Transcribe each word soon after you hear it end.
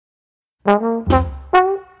Welcome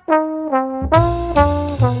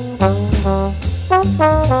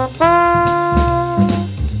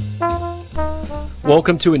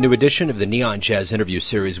to a new edition of the Neon Jazz interview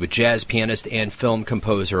series with jazz pianist and film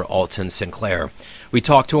composer Altin Sencalar. We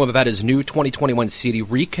talked to him about his new 2021 CD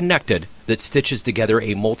Reconnected that stitches together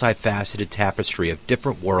a multifaceted tapestry of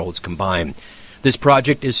different worlds combined. This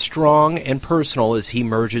project is strong and personal as he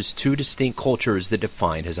merges two distinct cultures that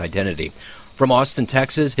define his identity. From Austin,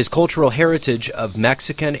 Texas, his cultural heritage of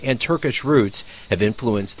Mexican and Turkish roots have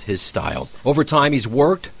influenced his style. Over time, he's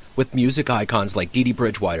worked with music icons like DeeDee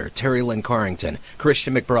Bridgewater, Teri Lynn Carrington,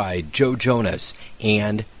 McBride, Jonas,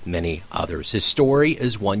 and many others. His story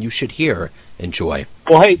is one you should hear. Enjoy.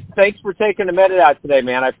 Well, hey, thanks for taking a minute out today,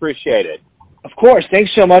 man. I appreciate it. Of course.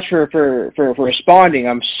 Thanks so much for responding.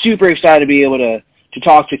 I'm super excited to be able to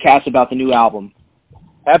talk to Cass about the new album.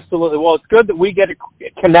 Absolutely. Well, it's good that we get to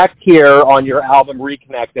connect here on your album,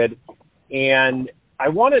 Reconnected. And I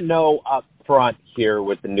want to know up front here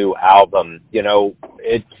with the new album, you know,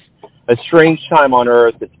 it's a strange time on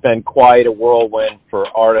earth. It's been quite a whirlwind for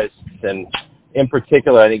artists, and in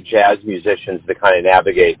particular, I think jazz musicians, to kind of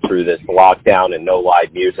navigate through this lockdown and no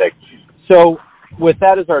live music. So with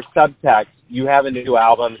that as our subtext, you have a new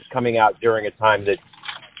album coming out during a time that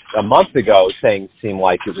a month ago things seemed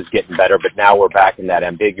like it was getting better, but now we're back in that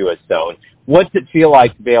ambiguous zone. What's it feel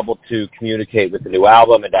like to be able to communicate with the new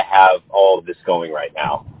album and to have all of this going right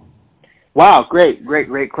now? Wow, great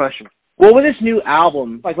question. Well, with this new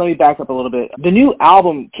album, let me back up a little bit. The new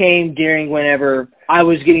album came during whenever I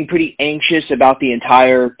was getting pretty anxious about the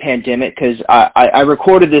entire pandemic, because I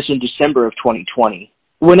recorded this in December of 2020.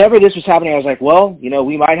 Whenever this was happening, I was like, well, you know,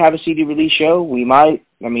 we might have a CD release show. We might.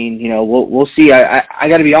 I mean, you know, we'll see. I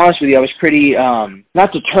got to be honest with you. I was pretty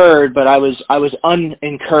not deterred, but I was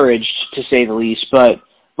unencouraged, to say the least. But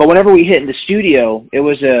whenever we hit in the studio, it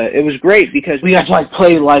was great because we got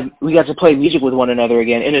to play music with one another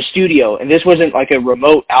again in a studio. And this wasn't like a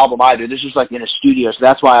remote album either. This was like in a studio, so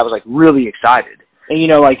that's why I was like really excited. And you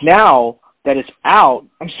know, like now that it's out,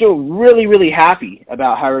 I'm still really, really happy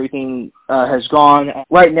about how everything has gone.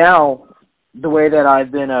 Right now, the way that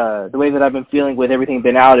I've been feeling with everything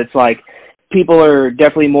been out, it's like people are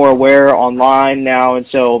definitely more aware online now, and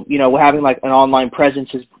so, you know, having like an online presence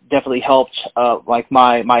has definitely helped like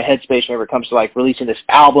my headspace whenever it comes to like releasing this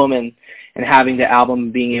album and having the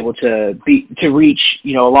album being able to reach,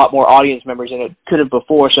 you know, a lot more audience members than it could have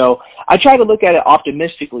before. So I try to look at it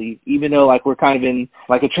optimistically, even though like we're kind of in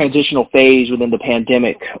like a transitional phase within the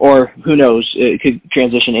pandemic, or who knows, it could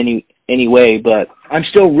transition any way, but I'm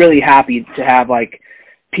still really happy to have like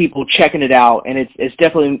people checking it out, and it's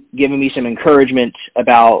definitely given me some encouragement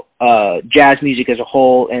about jazz music as a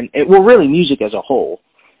whole, and really music as a whole.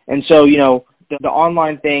 And so, you know, the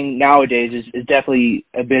online thing nowadays is definitely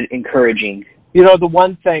a bit encouraging. You know, the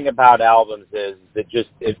one thing about albums is that just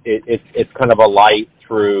it's kind of a light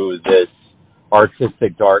through this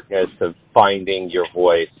artistic darkness of finding your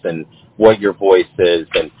voice and what your voice is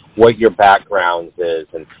and what your background is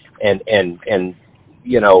and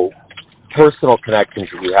you know, personal connections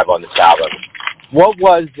that you have on this album. What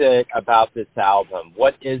was it about this album?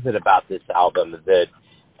 What is it about this album that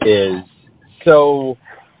is so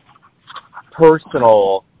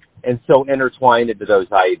personal and so intertwined into those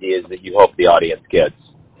ideas that you hope the audience gets?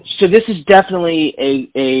 So this is definitely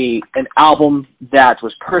an album that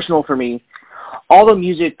was personal for me. All the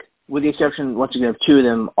music, with the exception, once again, of two of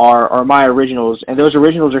them, are my originals, and those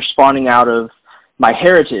originals are spawning out of my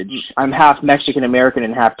heritage. I'm half Mexican American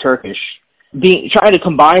and half Turkish. Trying to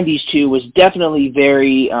combine these two was definitely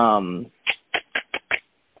very, it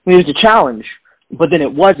was a challenge, but then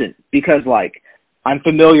it wasn't, because like I'm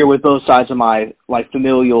familiar with both sides of my like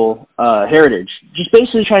familial heritage. Just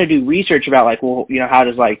basically trying to do research about like, well, you know, how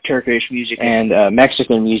does like Turkish music and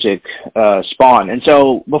Mexican music spawn? And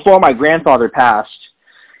so before my grandfather passed,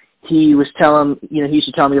 he used to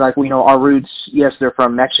tell me like, well, you know, our roots, yes, they're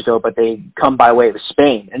from Mexico, but they come by way of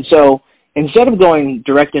Spain. And so instead of going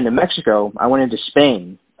direct into Mexico, I went into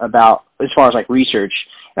Spain as far as like research.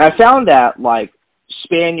 And I found that like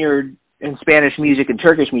Spaniard and Spanish music and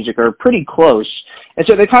Turkish music are pretty close. And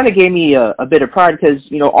so they kind of gave me a bit of pride, because,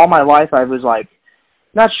 you know, all my life I was like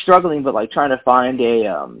not struggling, but like trying to find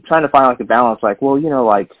like a balance. Like, well, you know,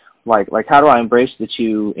 like how do I embrace the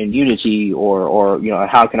two in unity, or you know,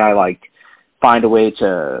 how can I like find a way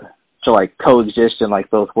to like coexist in like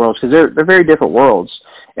both worlds, because they're very different worlds.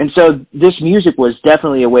 And so this music was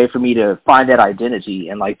definitely a way for me to find that identity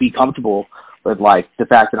and like be comfortable with like the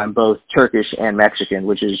fact that I'm both Turkish and Mexican,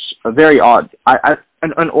 which is a very odd,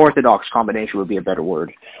 an unorthodox combination would be a better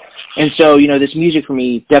word. And so, you know, this music for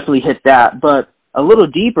me definitely hit that, but a little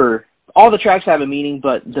deeper, all the tracks have a meaning,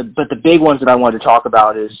 but the big ones that I wanted to talk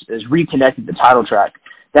about is Reconnected, the title track.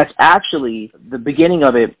 That's actually, the beginning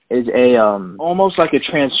of it is almost like a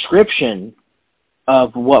transcription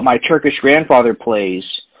of what my Turkish grandfather plays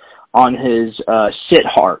on his sit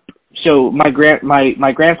harp. So my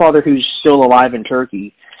grandfather, who's still alive in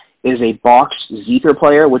Turkey, is a box zither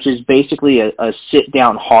player, which is basically a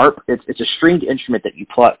sit-down harp. It's a stringed instrument that you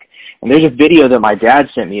pluck. And there's a video that my dad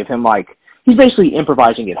sent me of him, like, he's basically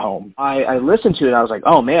improvising at home. I listened to it and I was like,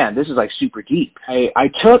 oh man, this is like super deep. I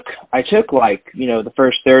took like, you know, the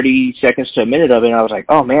first 30 seconds to a minute of it, and I was like,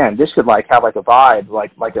 oh man, this could like have like a vibe,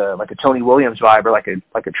 like a Tony Williams vibe, or like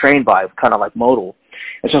a train vibe, kind of like modal.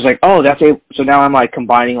 And so I was like, oh, so now I'm like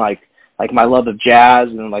combining like my love of jazz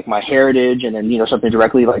and like my heritage, and then, you know, something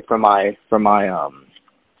directly like from my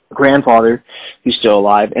grandfather who's still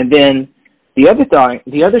alive. And then the other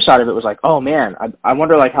side of it was like, oh man, I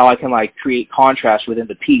wonder like how I can like create contrast within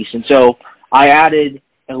the piece. And so I added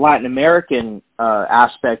a Latin American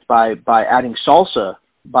aspect by adding salsa,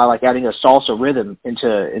 by like adding a salsa rhythm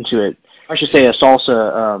into it. I should say a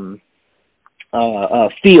salsa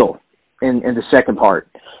feel in the second part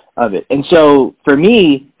of it. And so for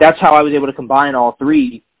me, that's how I was able to combine all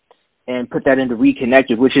three and put that into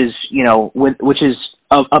Reconnected, which is, you know, which is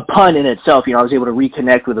a pun in itself. You know, I was able to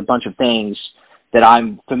reconnect with a bunch of things that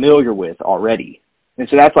I'm familiar with already. And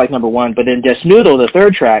so that's like number one. But then Desnudo, the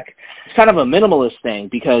third track, it's kind of a minimalist thing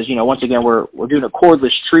because, you know, once again, we're doing a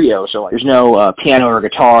chordless trio. So like, there's no piano or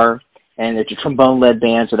guitar, and it's a trombone-led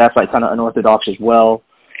band. So that's like kind of unorthodox as well.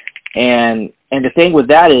 And the thing with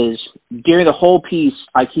that is, during the whole piece,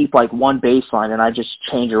 I keep like one bass line and I just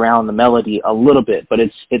change around the melody a little bit, but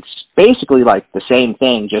it's basically like the same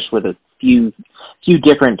thing, just with a few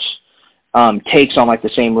different takes on like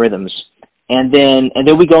the same rhythms. And then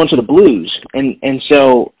we go into the blues. And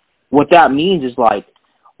so what that means is like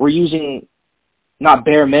we're using not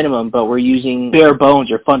bare minimum, but we're using bare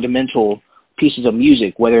bones or fundamental pieces of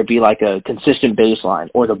music, whether it be like a consistent bass line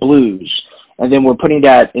or the blues. And then we're putting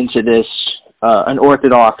that into this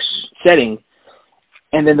unorthodox setting.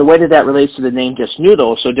 And then the way that relates to the name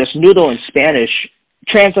Desnudo, so Desnudo in Spanish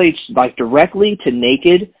translates like directly to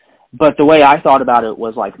naked, but the way I thought about it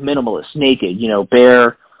was like minimalist, naked, you know,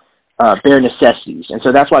 bare necessities. And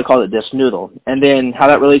so that's why I call it Desnudo. And then how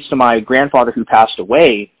that relates to my grandfather who passed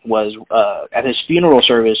away was at his funeral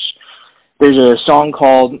service, there's a song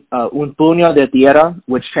called Un puño de tierra,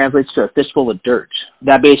 which translates to a fistful of dirt.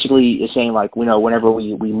 That basically is saying like, you know, whenever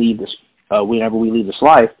we leave this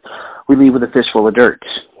life, we leave with a fistful of dirt.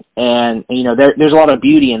 And you know, there's a lot of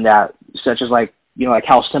beauty in that, such as like, you know, like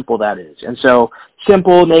how simple that is. And so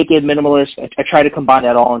simple, naked, minimalist, I try to combine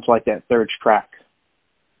that all into like that third track.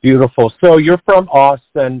 Beautiful. So you're from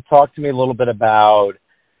Austin. Talk to me a little bit about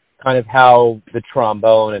kind of how the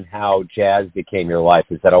trombone and how jazz became your life.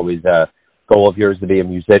 Is that always a goal of yours to be a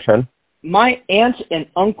musician? My aunt and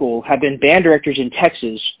uncle have been band directors in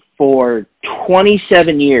Texas for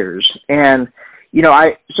 27 years. And, you know,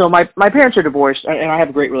 so my parents are divorced, and I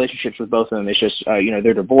have great relationships with both of them. It's just, you know,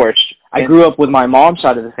 they're divorced. I grew up with my mom's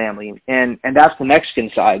side of the family, and that's the Mexican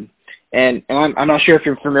side. And I'm not sure if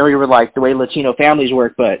you're familiar with like the way Latino families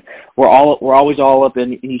work, but we're always all up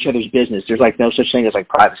in each other's business. There's like no such thing as like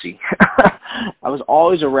privacy. I was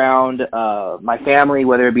always around my family,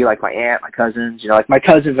 whether it be like my aunt, my cousins. You know, like my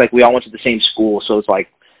cousins, like we all went to the same school, so it's like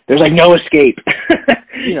there's like no escape.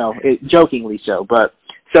 You know, jokingly so. But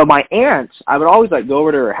so my aunt, I would always like go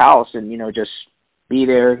over to her house and, you know, just be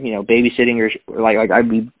there, you know, babysitting, or like I'd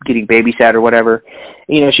be getting babysat or whatever.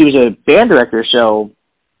 You know, she was a band director, so,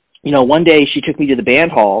 you know, one day she took me to the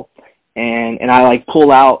band hall, and I like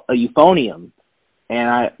pull out a euphonium,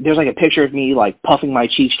 and there's like a picture of me like puffing my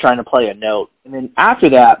cheeks trying to play a note. And then after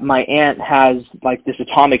that, my aunt has like this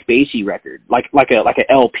Atomic Bassy record, like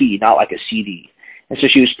a LP, not like a CD. And so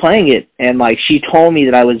she was playing it, and like she told me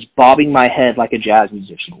that I was bobbing my head like a jazz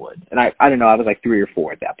musician would. And I don't know, I was like 3 or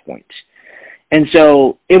 4 at that point. And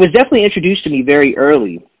so it was definitely introduced to me very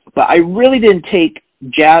early, but I really didn't take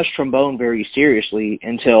jazz trombone very seriously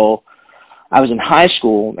until I was in high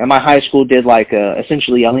school, and my high school did like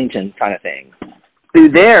essentially Ellington kind of thing.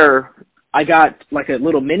 Through there, I got like a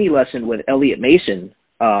little mini lesson with Elliot Mason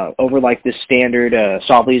over like this standard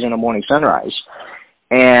Softly's in a Morning Sunrise,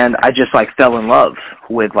 and I just like fell in love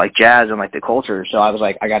with like jazz and like the culture. So I was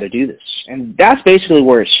like, I got to do this, and that's basically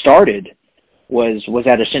where it started. Was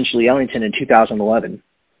at essentially Ellington in 2011.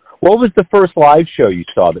 What was the first live show you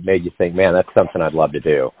saw that made you think, man, that's something I'd love to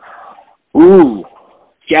do? Ooh,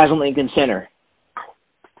 Jazz in Lincoln Center.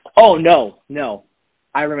 Oh, no.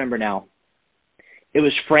 I remember now. It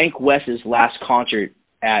was Frank West's last concert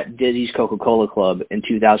at Dizzy's Coca-Cola Club in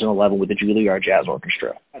 2011 with the Juilliard Jazz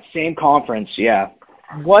Orchestra. Same conference, yeah.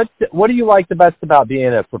 What do you like the best about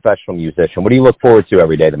being a professional musician? What do you look forward to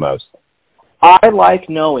every day the most? I like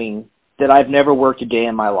knowing that I've never worked a day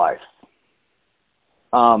in my life.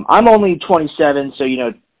 I'm only 27, so,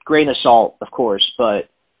 grain of salt, of course, but,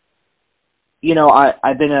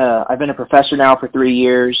 I've been a professor now for 3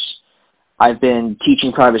 years. I've been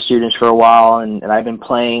teaching private students for a while, and I've been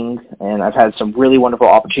playing, and I've had some really wonderful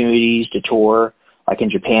opportunities to tour, like in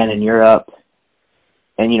Japan and Europe,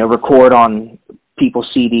 and, record on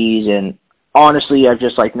people's CDs, and honestly, I've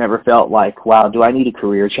just, never felt like, wow, do I need a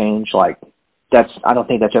career change? I don't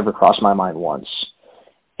think that's ever crossed my mind once.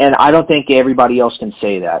 And I don't think everybody else can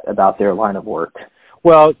say that about their line of work.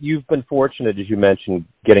 Well, you've been fortunate, as you mentioned,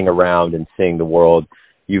 getting around and seeing the world.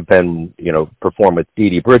 You've been, performed with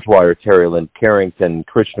DeeDee Bridgewater, Teri Lynn Carrington,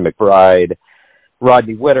 McBride,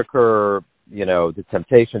 Rodney Whitaker, the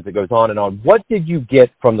Temptations. It goes on and on. What did you get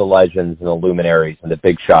from the legends and the luminaries and the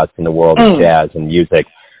big shots in the world of jazz and music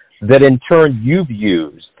that in turn you've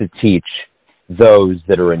used to teach those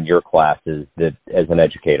that are in your classes that as an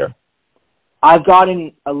educator? I've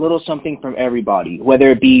gotten a little something from everybody,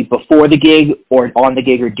 whether it be before the gig or on the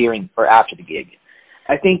gig or during or after the gig.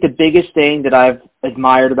 I think the biggest thing that I've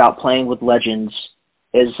admired about playing with legends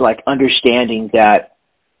is understanding that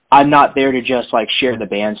I'm not there to just share the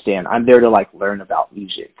bandstand. I'm there to learn about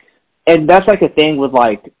music. And that's a thing with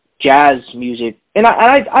jazz music. And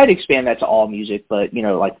I'd expand that to all music, but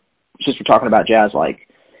since we're talking about jazz,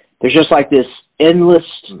 there's just this endless,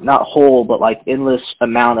 not whole, but endless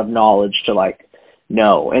amount of knowledge to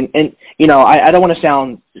know. And I don't want to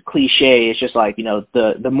sound cliche. It's just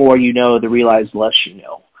the more you know, the realize less you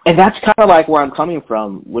know. And that's kind of where I'm coming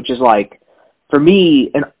from, which is for me,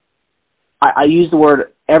 and I use the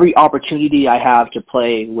word every opportunity I have to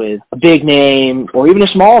play with a big name or even a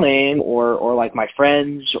small name or my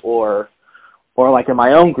friends or in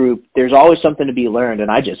my own group, there's always something to be learned. And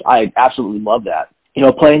I absolutely love that.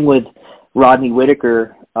 Playing with Rodney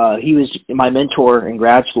Whitaker, he was my mentor in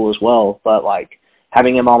grad school as well, but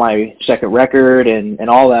having him on my second record and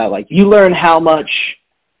all that, you learn how much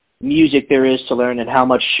music there is to learn and how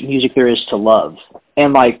much music there is to love.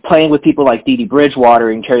 And playing with people like DeeDee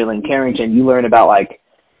Bridgewater and Teri Lynn Carrington, you learn about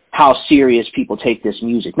how serious people take this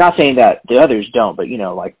music. Not saying that the others don't, but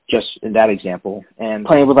just in that example. And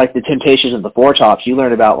playing with the Temptations and the Four Tops, you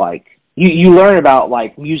learn about you learn about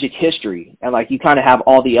music history, and you kind of have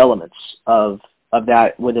all the elements of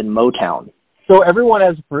that within Motown. So everyone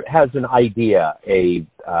has an idea, a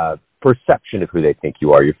perception of who they think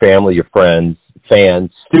you are, your family, your friends,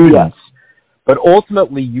 fans, students. Yes. But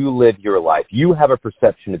ultimately, you live your life. You have a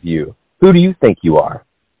perception of you. Who do you think you are?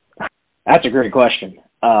 That's a great question.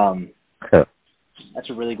 That's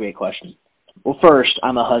a really great question. Well, first,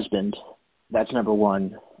 I'm a husband. That's number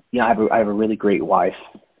one. I have a really great wife.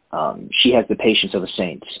 She has the patience of a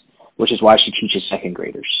saint, which is why she teaches second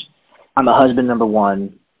graders. I'm a husband, number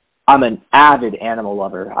one. I'm an avid animal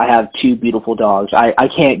lover. I have 2 beautiful dogs. I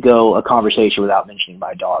can't go a conversation without mentioning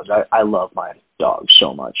my dogs. I love my dogs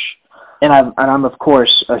so much. And I'm of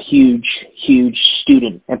course a huge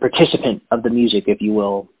student and participant of the music, if you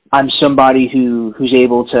will. I'm somebody who's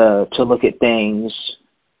able to look at things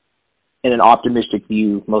in an optimistic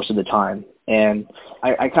view most of the time. And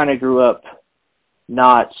I kind of grew up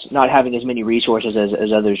not having as many resources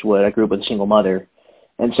as others would. I grew up with a single mother.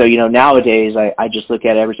 And so, nowadays I just look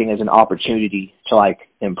at everything as an opportunity to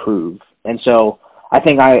improve. And so I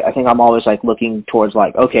think I'm always looking towards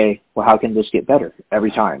okay, well, how can this get better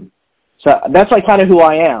every time? So that's kind of who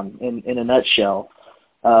I am in a nutshell.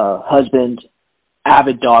 Husband,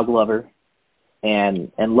 avid dog lover,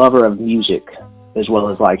 and lover of music, as well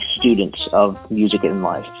as students of music in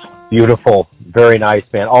life. Beautiful. Very nice,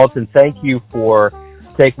 man. Altin, thank you for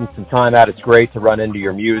taking some time out. It's great to run into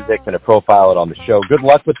your music and to profile it on the show. Good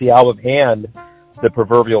luck with the album and the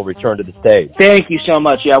proverbial return to the stage. Thank you so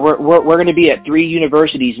much. Yeah, we're going to be at 3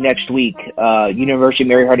 universities next week. University of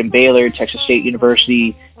Mary Hardin Baylor, Texas State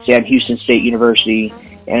University, Sam Houston State University,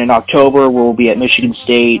 and in October we'll be at Michigan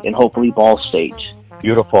State and hopefully Ball State.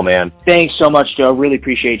 Beautiful, man. Thanks so much, Joe. Really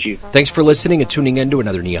appreciate you. Thanks for listening and tuning in to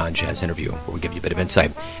another Neon Jazz interview, where we give you a bit of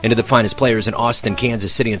insight into the finest players in Austin,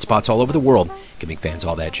 Kansas City, and spots all over the world, giving fans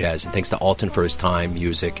all that jazz. And thanks to Altin for his time,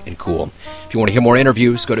 music, and cool. If you want to hear more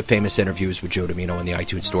interviews, go to Famous Interviews with Joe Domino in the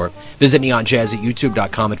iTunes Store. Visit Neon Jazz at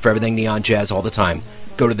youtube.com, and for everything Neon Jazz all the time,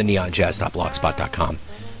 go to the neonjazz.blogspot.com.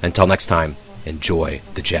 Until next time, enjoy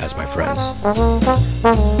the jazz, my friends.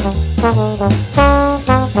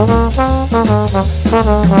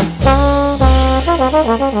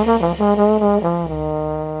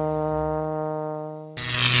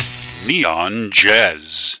 Neon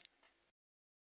Jazz.